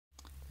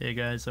Hey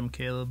guys, I'm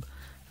Caleb.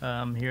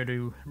 I'm here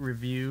to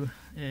review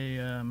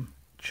a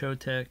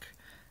Choetech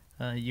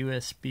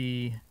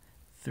USB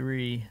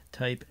 3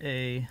 Type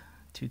A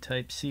to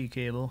Type C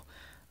cable.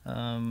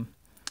 I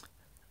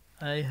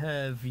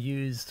have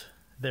used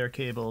their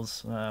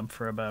cables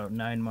for about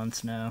 9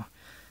 months now,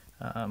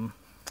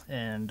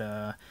 and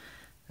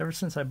ever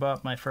since I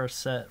bought my first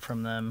set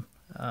from them,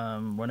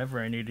 whenever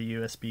I need a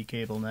USB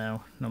cable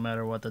now, no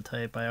matter what the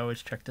type, I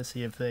always check to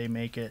see if they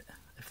make it.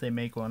 If they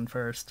make one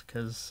first,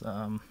 because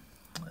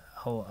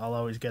I'll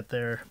always get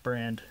their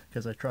brand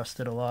because I trust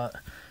it a lot.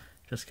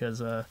 Just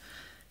because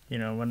you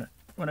know,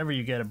 whenever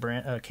you get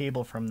a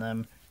cable from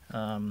them,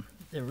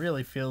 it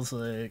really feels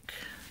like,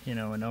 you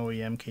know, an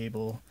OEM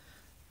cable,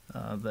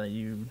 that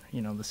you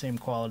know, the same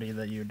quality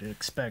that you'd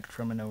expect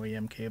from an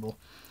OEM cable.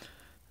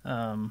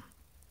 And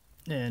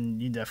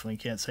you definitely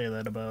can't say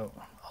that about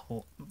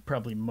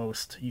probably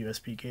most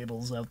USB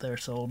cables out there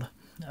sold.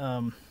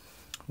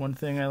 One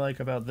thing I like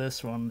about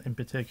this one in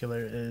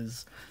particular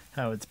is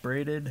how it's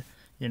braided.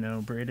 You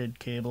know, braided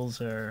cables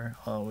are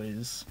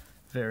always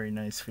very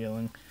nice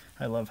feeling.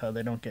 I love how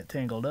they don't get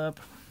tangled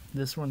up.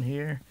 This one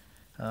here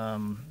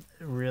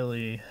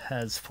really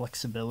has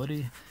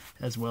flexibility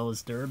as well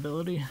as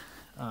durability.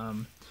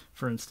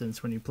 For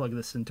instance, when you plug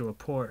this into a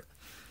port,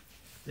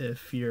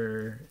 if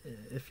you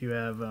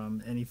have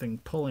anything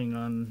pulling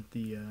on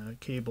the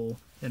cable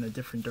in a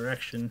different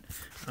direction,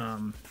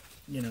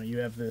 you know, you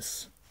have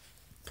this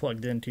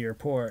plugged into your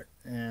port,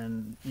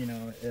 and you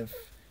know, if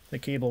the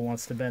cable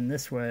wants to bend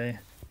this way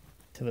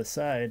to the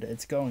side,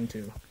 it's going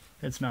to.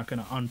 It's not going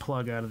to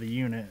unplug out of the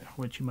unit,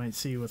 which you might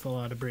see with a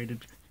lot of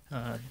braided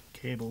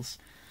cables.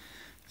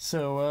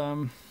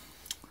 So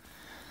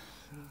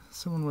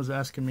someone was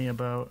asking me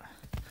about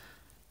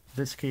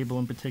this cable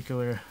in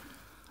particular,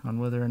 on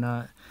whether or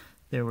not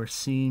there were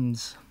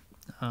seams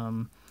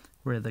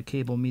where the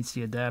cable meets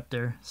the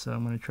adapter. So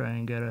I'm going to try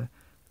and get a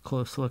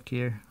close look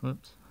here.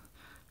 Whoops.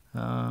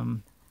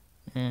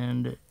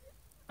 And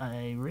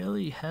I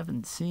really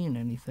haven't seen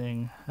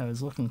anything. I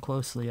was looking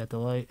closely at the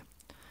light,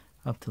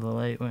 up to the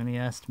light when he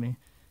asked me,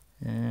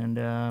 and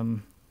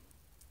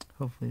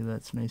hopefully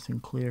that's nice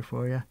and clear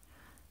for you.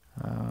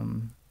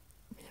 You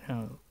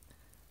know,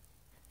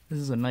 this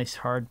is a nice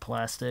hard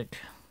plastic.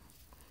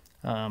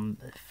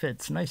 It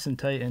fits nice and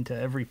tight into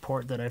every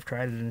port that I've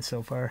tried it in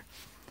so far.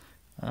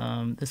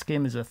 This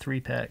game is a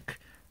 3-pack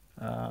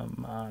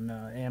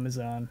on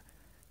Amazon.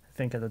 I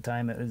think at the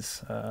time it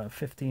was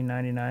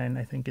 $15.99.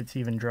 I think it's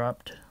even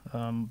dropped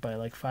by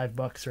like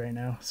 $5 right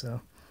now, so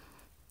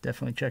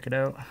definitely check it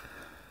out.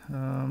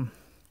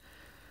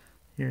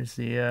 Here's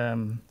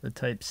the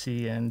Type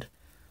C end.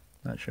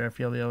 Not sure if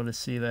you'll be able to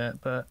see that,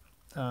 but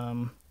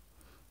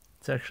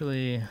it's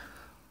actually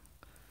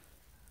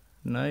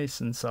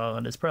nice and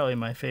solid. It's probably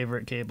my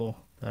favorite cable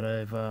that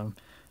I've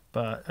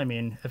bought. I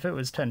mean, if it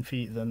was 10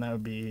 feet, then that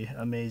would be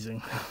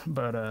amazing.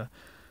 But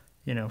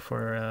you know,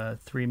 for a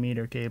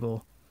 3-meter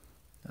cable,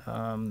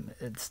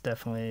 it's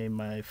definitely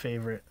my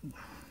favorite.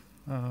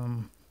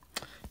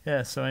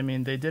 Yeah, so I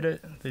mean, they did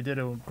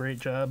a great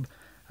job.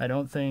 I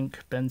don't think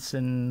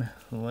Benson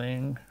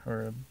Lang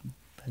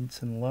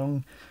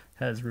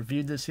has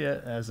reviewed this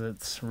yet, as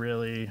it's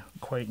really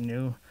quite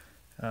new.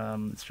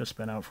 It's just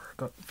been out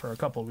for a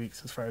couple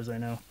weeks as far as I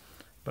know.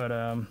 But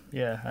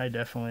yeah, I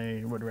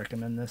definitely would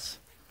recommend this.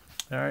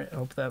 Alright, I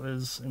hope that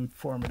was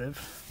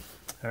informative.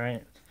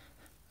 Alright,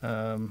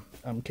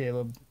 I'm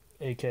Caleb,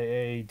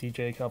 aka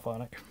DJ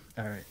Calphonic.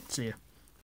 Alright, see ya.